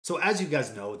So as you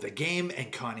guys know, The Game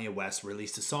and Kanye West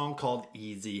released a song called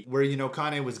Easy, where, you know,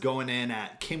 Kanye was going in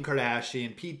at Kim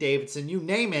Kardashian, Pete Davidson, you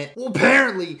name it. Well,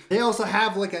 apparently they also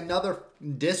have like another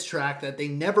diss track that they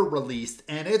never released,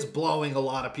 and it's blowing a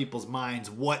lot of people's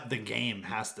minds what The Game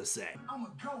has to say. I'm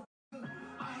a goat.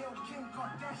 I held Kim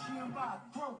Kardashian by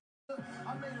a throat.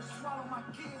 I made her swallow my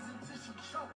kids until she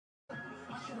choked.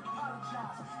 I should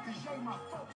apologize, cause you ain't my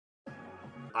fault.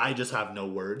 I just have no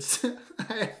words.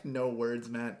 I have no words,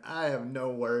 man. I have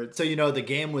no words. So, you know, The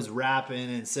Game was rapping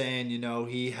and saying, you know,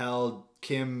 he held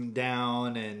Kim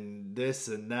down and this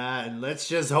and that, and let's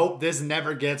just hope this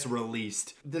never gets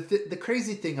released. The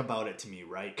crazy thing about it to me,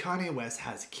 right? Kanye West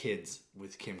has kids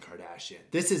with Kim Kardashian.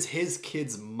 This is his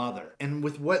kid's mother. And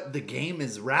with what The Game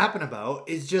is rapping about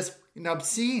is just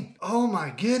obscene. Oh my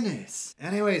goodness.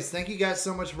 Anyways, thank you guys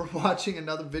so much for watching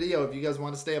another video. If you guys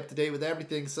want to stay up to date with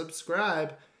everything,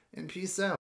 subscribe and peace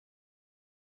out.